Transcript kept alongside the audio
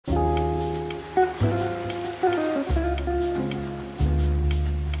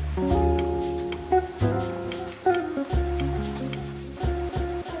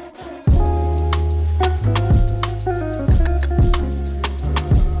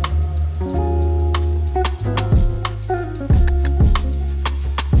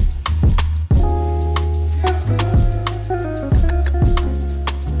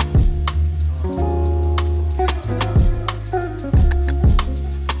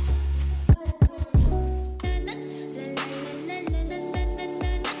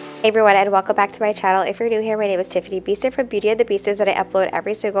Hey everyone, and welcome back to my channel. If you're new here, my name is Tiffani Beaston from Beauty and the Beastons, and I upload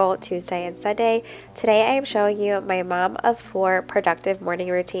every single Tuesday and Sunday. Today I am showing you my mom of 4 productive morning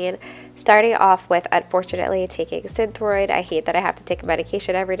routine, starting off with unfortunately taking Synthroid. I hate that I have to take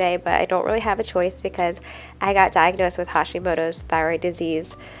medication every day, but I don't really have a choice because I got diagnosed with Hashimoto's thyroid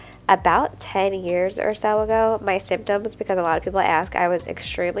disease about 10 years or so ago. My symptoms, because a lot of people ask, I was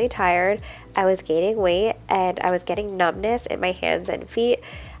extremely tired, I was gaining weight, and I was getting numbness in my hands and feet.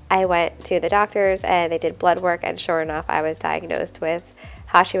 I went to the doctors and they did blood work, and sure enough, I was diagnosed with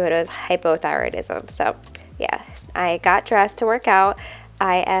Hashimoto's hypothyroidism. So yeah, I got dressed to work out.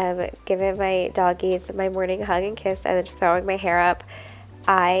 I am giving my doggies my morning hug and kiss and then just throwing my hair up.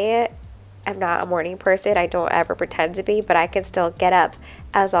 I am not a morning person. I don't ever pretend to be, but I can still get up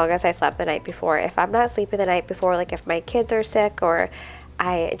as long as I slept the night before. If I'm not sleeping the night before, like if my kids are sick or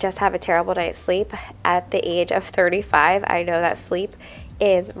I just have a terrible night's sleep at the age of 35, I know that sleep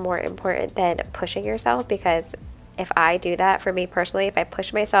is more important than pushing yourself, because if I do that, for me personally, if I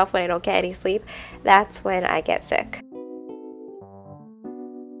push myself when I don't get any sleep, that's when I get sick.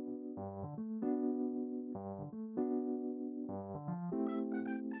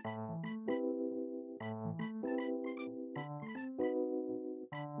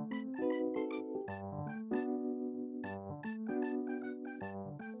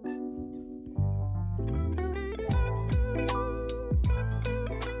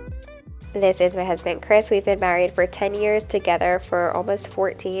 This is my husband, Chris. We've been married for 10 years, together for almost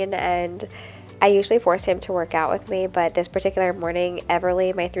 14, and I usually force him to work out with me, but this particular morning,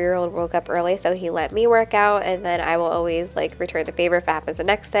 Everly, my 3-year-old, woke up early, so he let me work out, and then I will always return the favor if it happens the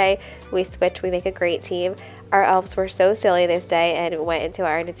next day. We switch, we make a great team. Our elves were so silly this day and went into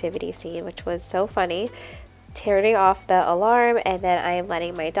our nativity scene, which was so funny. Turning off the alarm, and then I am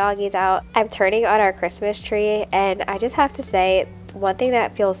letting my doggies out. I'm turning on our Christmas tree, and I just have to say, one thing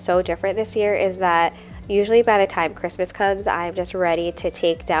that feels so different this year is that usually by the time Christmas comes, I'm just ready to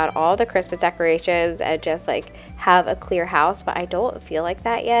take down all the Christmas decorations and just have a clear house, but I don't feel like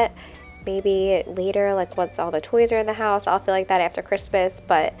that yet. Maybe later, once all the toys are in the house, I'll feel like that after Christmas,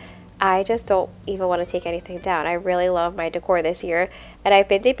 but I just don't even want to take anything down. I really love my decor this year, and I've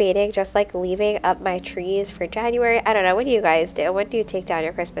been debating just leaving up my trees for January. I don't know, what do you guys do? When do you take down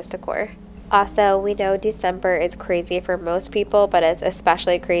your Christmas decor? Also, we know December is crazy for most people, but it's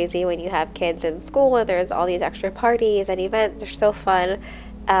especially crazy when you have kids in school and there's all these extra parties and events. They're so fun,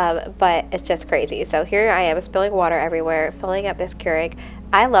 but it's just crazy. So here I am spilling water everywhere, filling up this Keurig.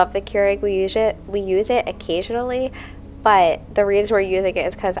 I love the Keurig. We use it occasionally, but the reason we're using it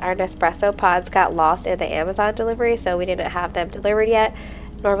is because our Nespresso pods got lost in the Amazon delivery, so we didn't have them delivered yet.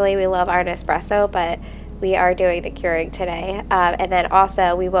 Normally we love our Nespresso, but we are doing the Keurig today. And then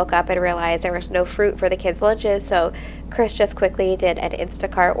also we woke up and realized there was no fruit for the kids' lunches, so Chris just quickly did an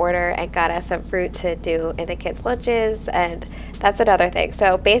Instacart order and got us some fruit to do in the kids' lunches, and that's another thing.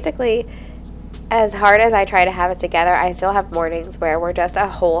 So basically, as hard as I try to have it together, I still have mornings where we're just a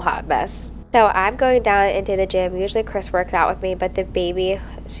whole hot mess. So I'm going down into the gym. Usually Chris works out with me, but the baby,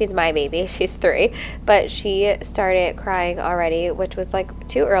 she's my baby, she's 3, but she started crying already, which was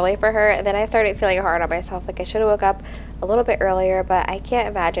too early for her. And then I started feeling hard on myself, I should have woke up a little bit earlier, but I can't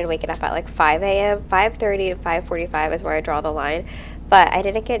imagine waking up at 5 a.m. 5:30 and 5:45 is where I draw the line. But I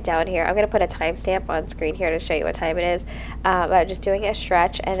didn't get down here. I'm going to put a timestamp on screen here to show you what time it is. I'm just doing a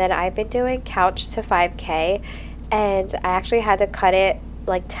stretch, and then I've been doing couch to 5K, and I actually had to cut it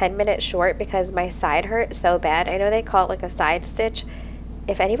 10 minutes short because my side hurt so bad. I know they call it a side stitch.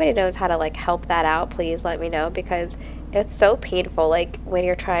 If anybody knows how to help that out, please let me know, because it's so painful when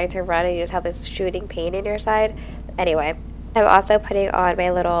you're trying to run and you just have this shooting pain in your side. Anyway, I'm also putting on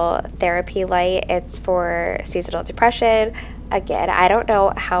my little therapy light. It's for seasonal depression. Again, I don't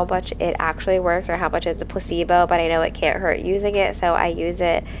know how much it actually works or how much is a placebo, but I know it can't hurt using it, so I use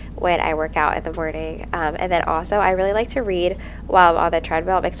it when I work out in the morning. And then also, I really like to read while I'm on the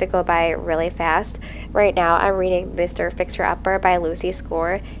treadmill. It makes it go by really fast. Right now, I'm reading Mr. Fixer-Upper by Lucy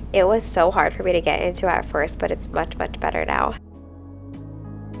Score. It was so hard for me to get into at first, but it's much, much better now.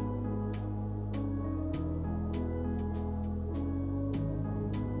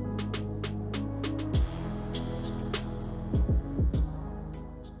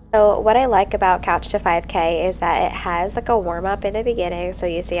 So what I like about Couch to 5K is that it has a warm-up in the beginning. So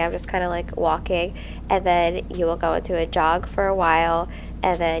you see I'm just kind of walking, and then you will go into a jog for a while,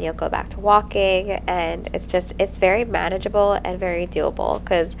 and then you'll go back to walking, and it's very manageable and very doable,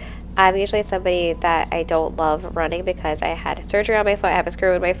 because I'm usually somebody that I don't love running because I had surgery on my foot, I have a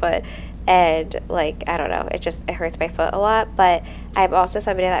screw in my foot, and like I don't know, it hurts my foot a lot. But I'm also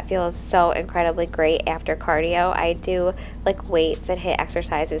somebody that feels so incredibly great after cardio. I do like weights and HIIT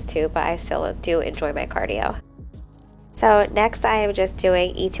exercises too, but I still do enjoy my cardio. So next I am just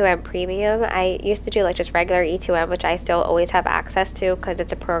doing E2M Premium. I used to do like just regular E2M, which I still always have access to because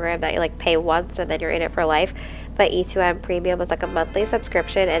it's a program that you like pay once and then you're in it for life. But E2M Premium is like a monthly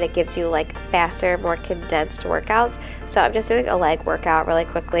subscription and it gives you like faster, more condensed workouts. So I'm just doing a leg workout really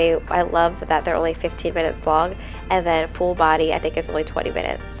quickly. I love that they're only 15 minutes long, and then full body I think is only 20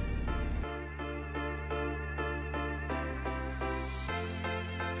 minutes.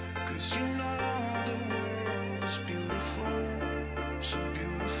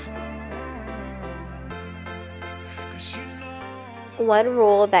 One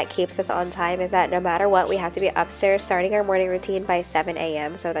rule that keeps us on time is that no matter what, we have to be upstairs starting our morning routine by 7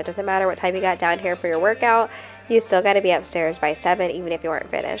 a.m. So that doesn't matter what time you got down here for your workout, you still got to be upstairs by 7 even if you aren't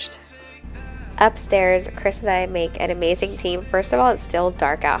finished. Upstairs, Chris and I make an amazing team. First of all, it's still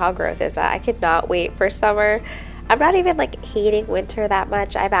dark out. How gross is that? I could not wait for summer. I'm not even like hating winter that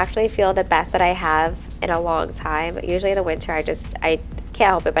much. I actually feel the best that I have in a long time. Usually in the winter, I can't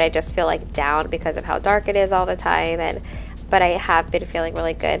help it, but I just feel like down because of how dark it is all the time. But I have been feeling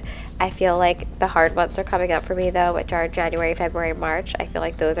really good. I feel like the hard months are coming up for me though, which are January, February, March. I feel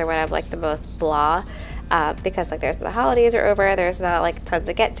like those are when I'm like the most blah, because like the holidays are over, there's not like tons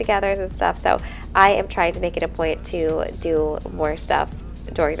of get-togethers and stuff. So I am trying to make it a point to do more stuff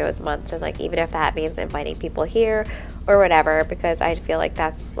during those months, and like even if that means inviting people here or whatever, because I feel like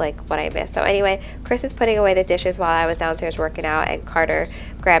that's like what I miss. So anyway, Chris is putting away the dishes while I was downstairs working out, and Carter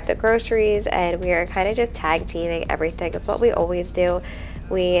grabbed the groceries, and we are kind of just tag teaming everything. It's what we always do.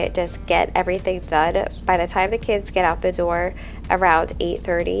 We just get everything done. By the time the kids get out the door around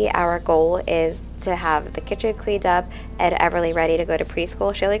 8:30, our goal is to have the kitchen cleaned up and Everly ready to go to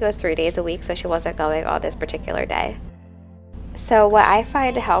preschool. She only goes 3 days a week, so she wasn't going on this particular day. So what I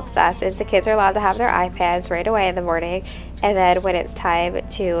find helps us is the kids are allowed to have their iPads right away in the morning, and then when it's time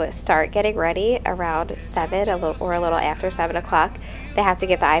to start getting ready around 7 or a little after 7 o'clock, they have to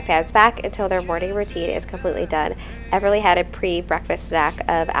give the iPads back until their morning routine is completely done. Everly had a pre-breakfast snack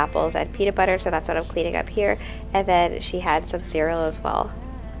of apples and peanut butter, so that's what I'm cleaning up here, and then she had some cereal as well.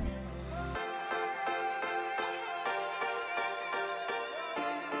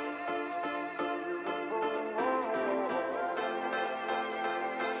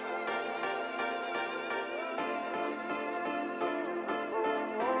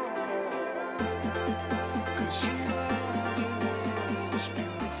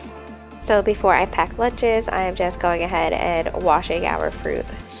 So before I pack lunches, I am just going ahead and washing our fruit.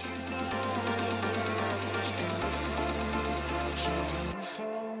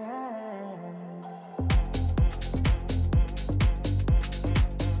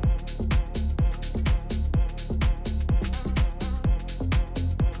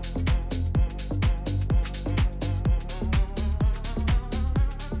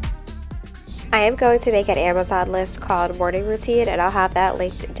 I am going to make an Amazon list called Morning Routine, and I'll have that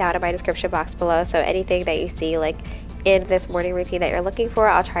linked down in my description box below. So anything that you see like in this morning routine that you're looking for,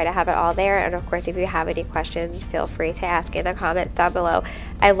 I'll try to have it all there. And of course, if you have any questions, feel free to ask in the comments down below.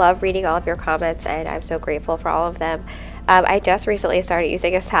 I love reading all of your comments, and I'm so grateful for all of them. I just recently started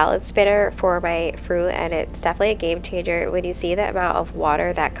using a salad spinner for my fruit, and it's definitely a game changer. When you see the amount of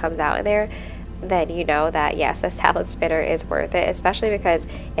water that comes out in there, then you know that yes, a salad spinner is worth it, especially because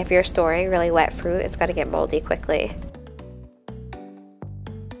if you're storing really wet fruit, it's going to get moldy quickly.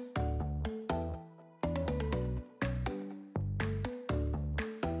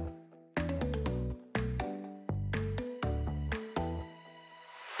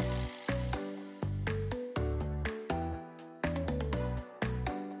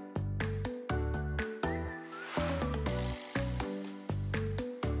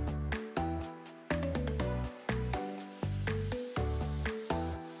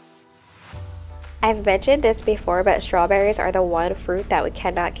 I've mentioned this before, but strawberries are the one fruit that we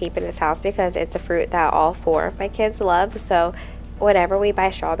cannot keep in this house because it's a fruit that all 4 of my kids love. So whenever we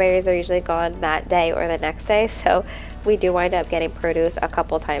buy strawberries, they're usually gone that day or the next day. So we do wind up getting produce a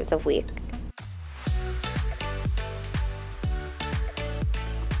couple times a week.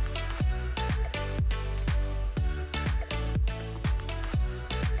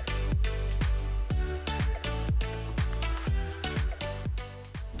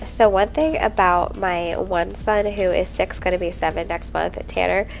 So one thing about my one son who is 6, going to be 7 next month,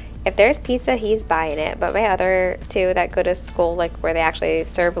 Tanner, if there's pizza, he's buying it. But my other 2 that go to school, like where they actually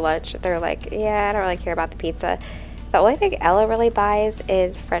serve lunch, they're like, yeah, I don't really care about the pizza. The only thing Ella really buys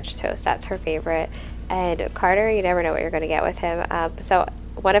is French toast. That's her favorite. And Carter, you never know what you're going to get with him. So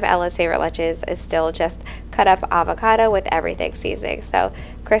one of Ella's favorite lunches is still just cut up avocado with everything seasoning. So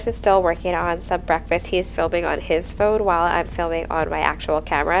Chris is still working on some breakfast. He's filming on his phone while I'm filming on my actual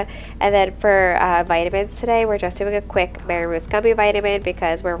camera. And then for vitamins today, we're just doing a quick Mary Ruth's gummy vitamin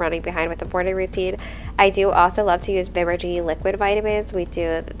because we're running behind with the morning routine. I do also love to use Vimergy liquid vitamins. We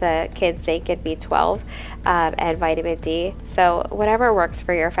do the kids zinc and B12 and vitamin D. So whatever works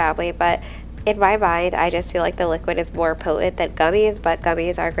for your family, but in my mind, I just feel like the liquid is more potent than gummies, but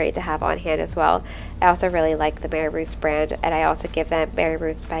gummies are great to have on hand as well. I also really like the Mary Ruth's brand, and I also give them Mary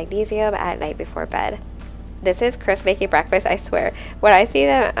Ruth's magnesium at night before bed. This is Chris making breakfast, I swear. When I see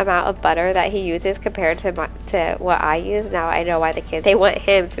the amount of butter that he uses compared to what I use, now I know why the kids, they want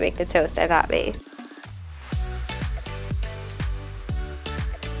him to make the toast and not me.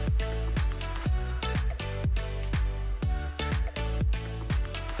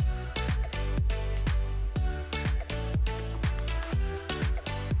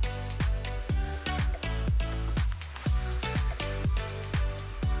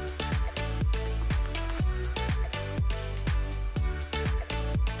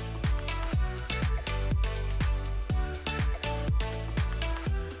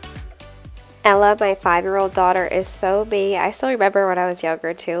 Ella, my 5-year-old daughter, is so me. I still remember when I was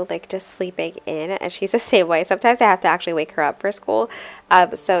younger too, like just sleeping in, and she's the same way. Sometimes I have to actually wake her up for school.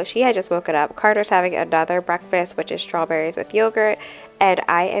 So she had just woken up. Carter's having another breakfast, which is strawberries with yogurt, and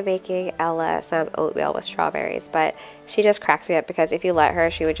I am making Ella some oatmeal with strawberries. But she just cracks me up because if you let her,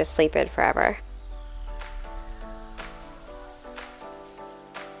 she would just sleep in forever.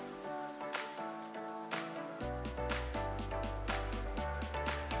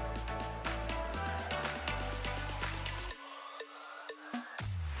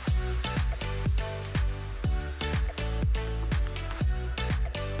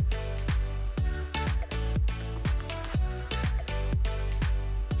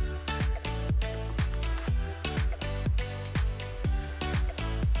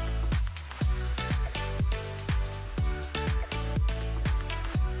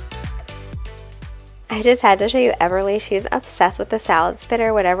 I just had to show you Everly. She's obsessed with the salad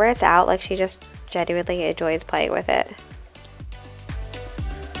spinner. Whenever it's out, like, she just genuinely enjoys playing with it.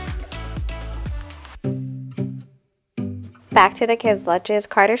 Back to the kids' lunches.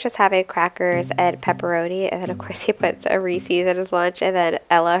 Carter's just having crackers and pepperoni, and then of course he puts a Reese's in his lunch, and then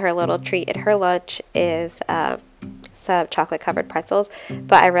Ella, her little treat in her lunch is some chocolate covered pretzels,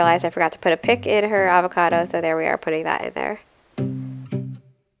 but I realized I forgot to put a pick in her avocado, so there we are, putting that in there.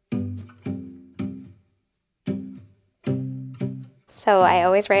 So I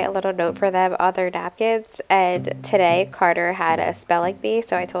always write a little note for them on their napkins, and today Carter had a spelling bee,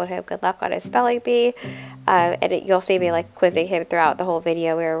 so I told him good luck on his spelling bee, and you'll see me like quizzing him throughout the whole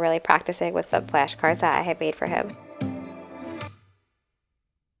video. We were really practicing with some flashcards that I had made for him.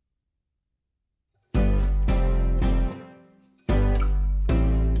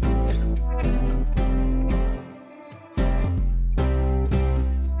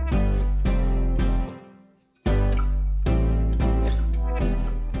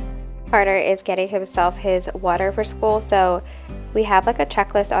 Carter is getting himself his water for school, so we have like a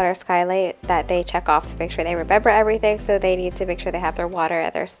checklist on our skylight that they check off to make sure they remember everything. So they need to make sure they have their water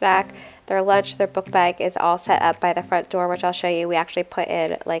and their snack, their lunch, their book bag is all set up by the front door, which I'll show you. We actually put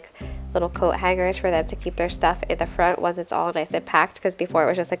in like little coat hangers for them to keep their stuff in the front once it's all nice and packed, because before it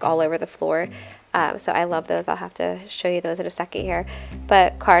was just like all over the floor. So I love those. I'll have to show you those in a second here.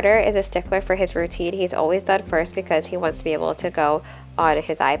 But Carter is a stickler for his routine. He's always done first because he wants to be able to go on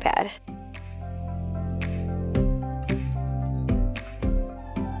his iPad.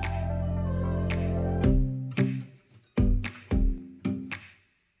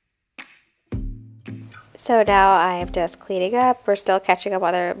 So now I am just cleaning up. We're still catching up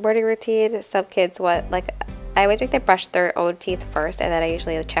on their morning routine. Some kids I always make them brush their own teeth first, and then I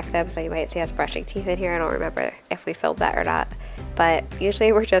usually check them, so you might see us brushing teeth in here. I don't remember if we filmed that or not, but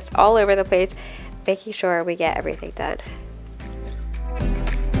usually we're just all over the place making sure we get everything done.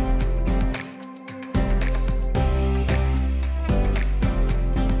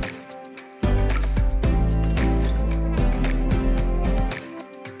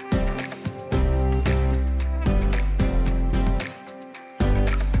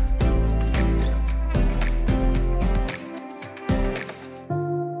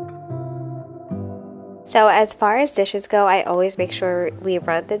 So as far as dishes go, I always make sure we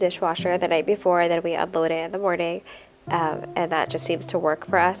run the dishwasher the night before, and then we unload it in the morning, and that just seems to work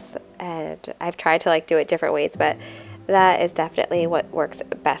for us. And I've tried to like do it different ways, but that is definitely what works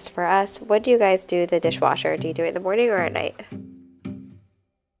best for us. When do you guys do the dishwasher? Do you do it in the morning or at night?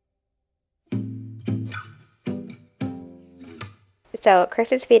 So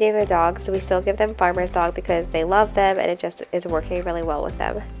Chris is feeding the dogs. We still give them Farmer's Dog because they love them and it just is working really well with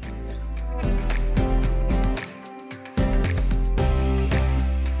them.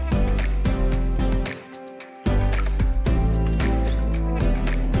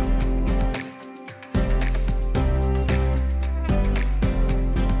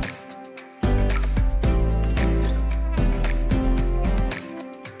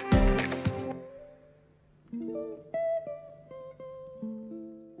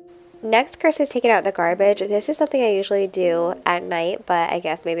 Next, Chris is taking out the garbage. This is something I usually do at night, but I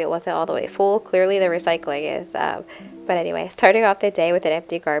guess maybe it wasn't all the way full. Clearly the recycling is, but anyway, starting off the day with an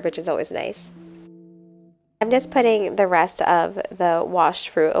empty garbage is always nice. I'm just putting the rest of the washed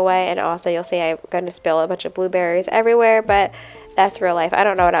fruit away, and also you'll see I'm going to spill a bunch of blueberries everywhere, but that's real life. I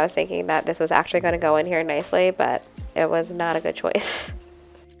don't know what I was thinking that this was actually going to go in here nicely, but it was not a good choice.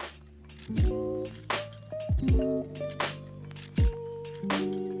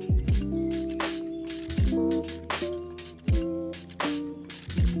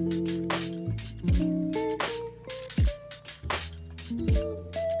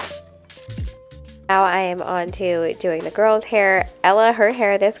 Now I am on to doing the girls' hair. Ella, her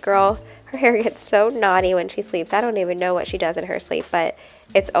hair, this girl, her hair gets so knotty when she sleeps. I don't even know what she does in her sleep, but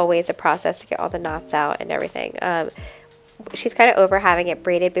it's always a process to get all the knots out and everything. She's kind of over having it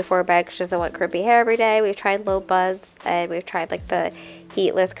braided before bed because she doesn't want crimpy hair every day. We've tried low buds and we've tried like the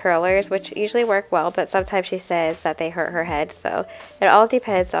heatless curlers, which usually work well, but sometimes she says that they hurt her head. So it all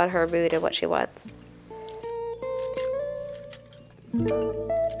depends on her mood and what she wants.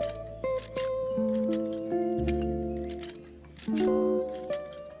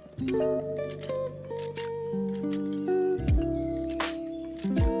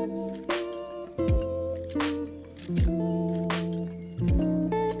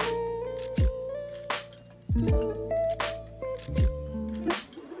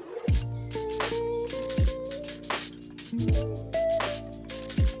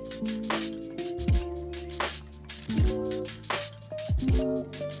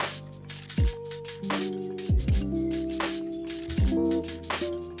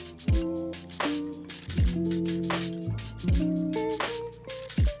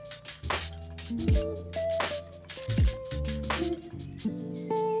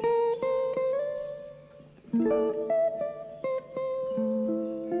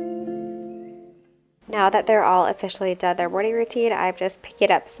 Now that they're all officially done their morning routine, I'm just picking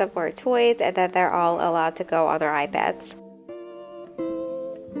up some more toys and then they're all allowed to go on their iPads.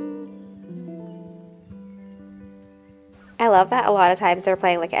 I love that a lot of times they're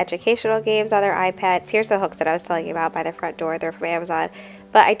playing like educational games on their iPads. Here's the hooks that I was telling you about by the front door. They're from Amazon.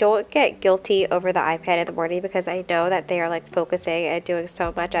 But I don't get guilty over the iPad in the morning because I know that they are like focusing and doing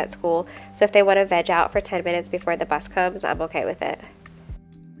so much at school. So if they want to veg out for 10 minutes before the bus comes, I'm okay with it.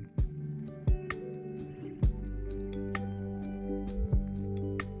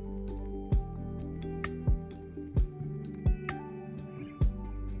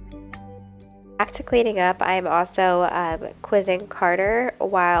 Back to cleaning up, I'm also quizzing Carter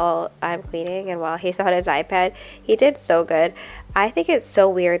while I'm cleaning and while he's on his iPad. He did so good. I think it's so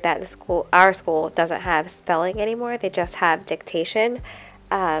weird that our school doesn't have spelling anymore. They just have dictation.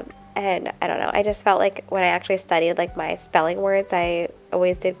 And I don't know, I just felt like when I actually studied like my spelling words, I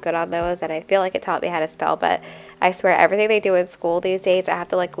always did good on those, and I feel like it taught me how to spell. But I swear everything they do in school these days I have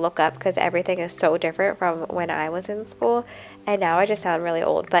to like look up because everything is so different from when I was in school, and now I just sound really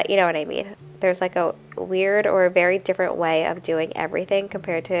old, but you know what I mean. There's like a weird or a very different way of doing everything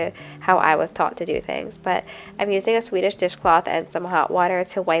compared to how I was taught to do things. But I'm using a Swedish dishcloth and some hot water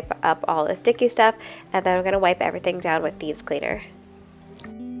to wipe up all the sticky stuff, and then I'm going to wipe everything down with thieves cleaner.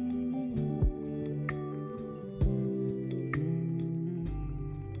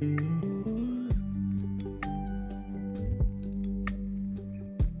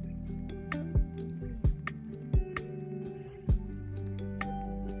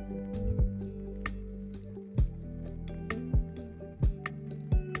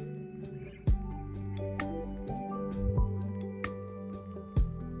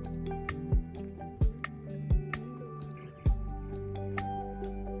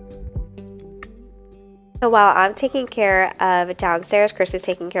 So while I'm taking care of downstairs, Chris is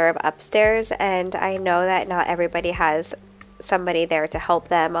taking care of upstairs, and I know that not everybody has somebody there to help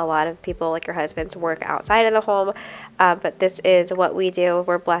them. A lot of people, like your husbands, work outside of the home, but this is what we do.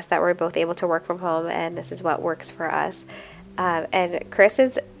 We're blessed that we're both able to work from home, and this is what works for us. And Chris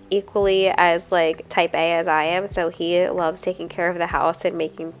is equally as like type A as I am, so he loves taking care of the house and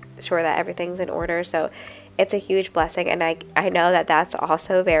making sure that everything's in order. So it's a huge blessing, and I know that that's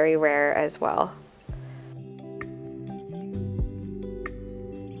also very rare as well.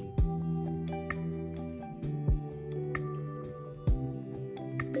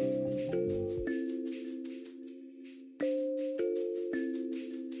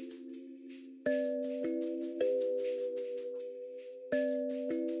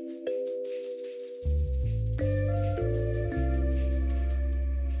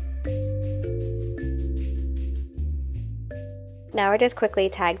 Now we're just quickly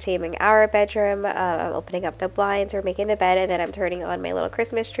tag teaming our bedroom. I'm opening up the blinds, we're making the bed, and then I'm turning on my little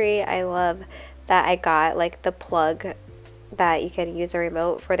Christmas tree. I love that I got like the plug that you can use a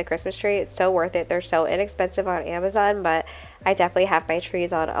remote for the Christmas tree. It's so worth it. They're so inexpensive on Amazon, but I definitely have my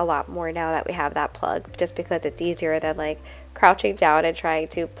trees on a lot more now that we have that plug, just because it's easier than like crouching down and trying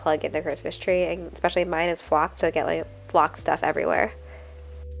to plug in the Christmas tree, and especially mine is flocked, so I get like flock stuff everywhere.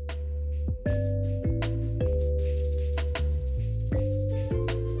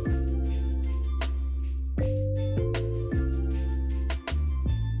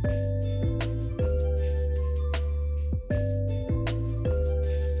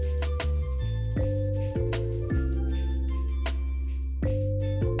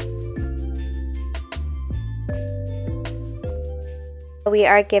 We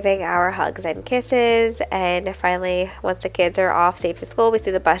are giving our hugs and kisses, and finally, once the kids are off safe to school, we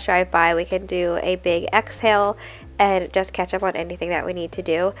see the bus drive by, we can do a big exhale and just catch up on anything that we need to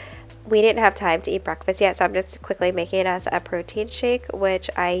do. We didn't have time to eat breakfast yet, so I'm just quickly making us a protein shake, which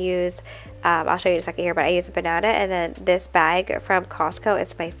I use, I'll show you in a second here, but I use a banana, and then this bag from Costco,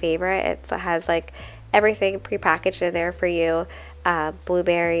 it's my favorite. It has like everything prepackaged in there for you.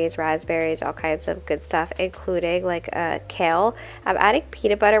 Blueberries, raspberries, all kinds of good stuff, including like kale. I'm adding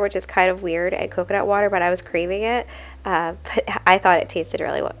peanut butter, which is kind of weird, and coconut water, but I was craving it. But I thought it tasted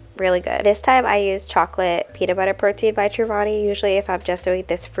really good. This time I used chocolate peanut butter protein by Tiffani. Usually if I'm just doing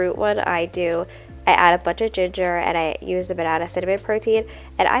this fruit one, I add a bunch of ginger and I use the banana cinnamon protein,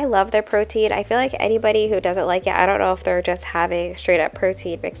 and I love their protein. I feel like anybody who doesn't like it, I don't know if they're just having straight up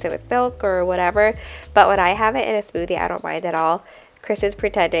protein mixed in with milk or whatever, but when I have it in a smoothie, I don't mind at all. Chris is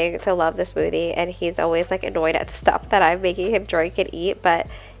pretending to love the smoothie, and he's always like annoyed at the stuff that I'm making him drink and eat, but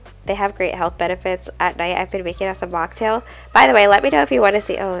they have great health benefits. At night, I've been making us a mocktail. By the way, let me know if you want to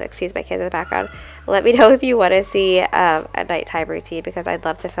see, oh, excuse my kids in the background. Let me know if you want to see a nighttime routine, because I'd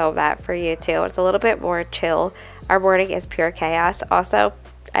love to film that for you too. It's a little bit more chill. Our morning is pure chaos. Also,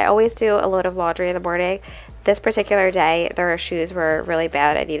 I always do a load of laundry in the morning. This particular day, their shoes were really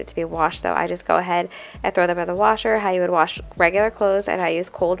bad and needed to be washed, so I just go ahead and throw them in the washer, how you would wash regular clothes, and I use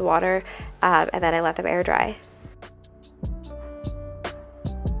cold water, and then I let them air dry.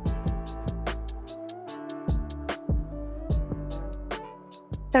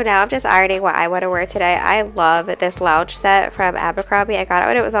 So now I'm just ironing what I want to wear today. I love this lounge set from Abercrombie. I got it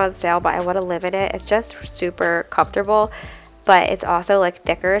when it was on sale, but I want to live in it. It's just super comfortable, but it's also like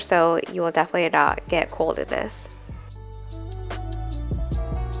thicker, so you will definitely not get cold in this.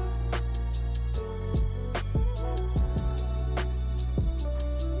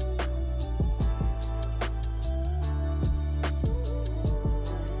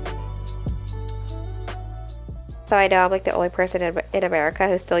 So I know I'm like the only person in America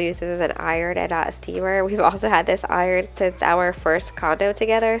who still uses an iron and not a steamer. We've also had this iron since our first condo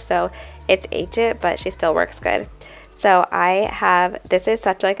together, so it's ancient, but she still works good. So this is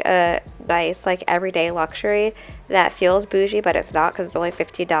such like a nice like everyday luxury that feels bougie, but it's not, because it's only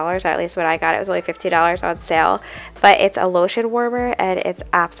 $15, or at least when I got it, it was only $15 on sale. But it's a lotion warmer, and it's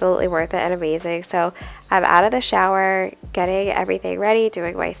absolutely worth it and amazing. So I'm out of the shower, getting everything ready,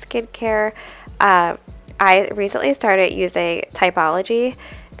 doing my skincare. I recently started using Typology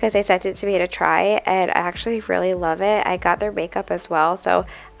because they sent it to me to try, and I actually really love it. I got their makeup as well, so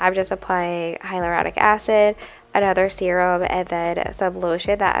I'm just applying hyaluronic acid, another serum, and then some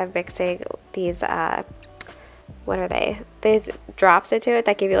lotion that I'm mixing these, what are they? These drops into it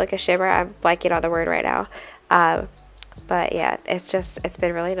that give you like a shimmer. I'm blanking on the word right now. But yeah, it's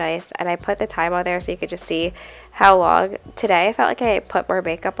been really nice, and I put the time on there so you could just see how long. Today I felt like I put more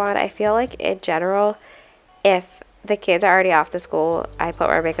makeup on. I feel like in general, if the kids are already off to school, I put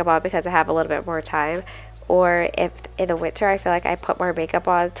more makeup on because I have a little bit more time. Or if in the winter, I feel like I put more makeup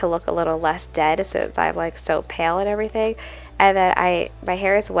on to look a little less dead, since I'm like so pale and everything. And then my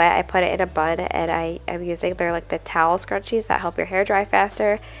hair is wet, I put it in a bun, and I am using the towel scrunchies that help your hair dry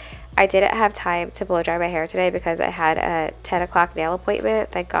faster. I didn't have time to blow dry my hair today because I had a 10 o'clock nail appointment,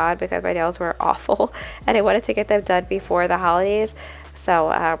 thank God, because my nails were awful and I wanted to get them done before the holidays.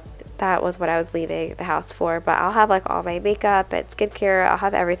 So that was what I was leaving the house for. But I'll have like all my makeup and skincare, I'll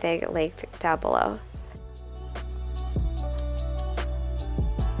have everything linked down below.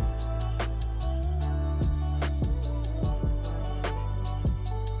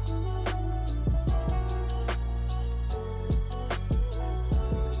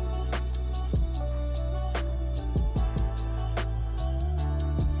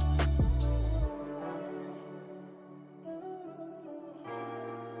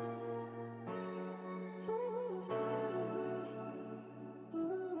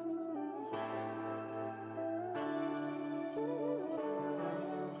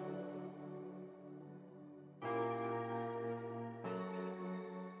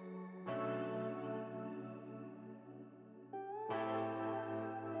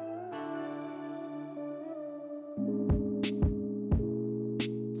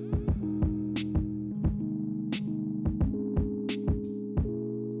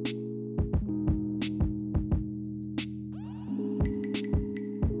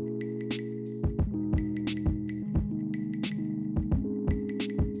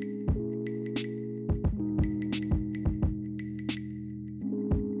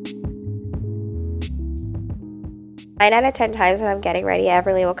 9 out of 10 times when I'm getting ready,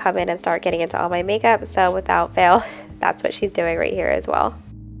 Everly will come in and start getting into all my makeup, so without fail, that's what she's doing right here as well.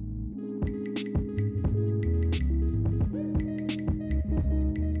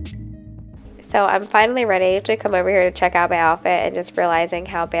 So I'm finally ready to come over here to check out my outfit and just realizing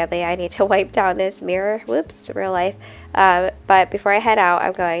how badly I need to wipe down this mirror. Whoops, real life. But before I head out,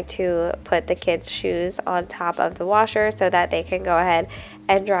 I'm going to put the kids' shoes on top of the washer so that they can go ahead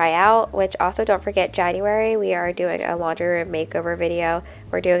and dry out, which also don't forget January, we are doing a laundry room makeover video.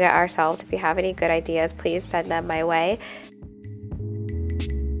 We're doing it ourselves. If you have any good ideas, please send them my way.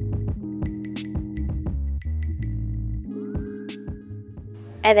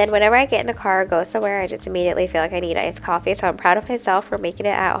 And then whenever I get in the car or go somewhere, I just immediately feel like I need iced coffee. So I'm proud of myself for making it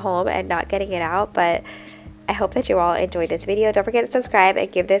at home and not getting it out. But I hope that you all enjoyed this video. Don't forget to subscribe and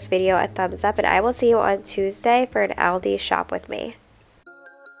give this video a thumbs up. And I will see you on Tuesday for an Aldi shop with me.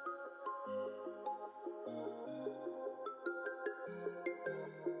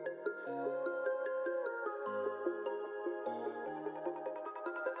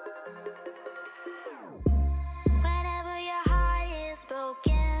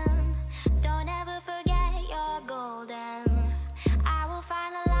 Broken, don't ever forget you're golden. I will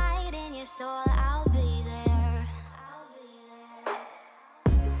find the light in your soul.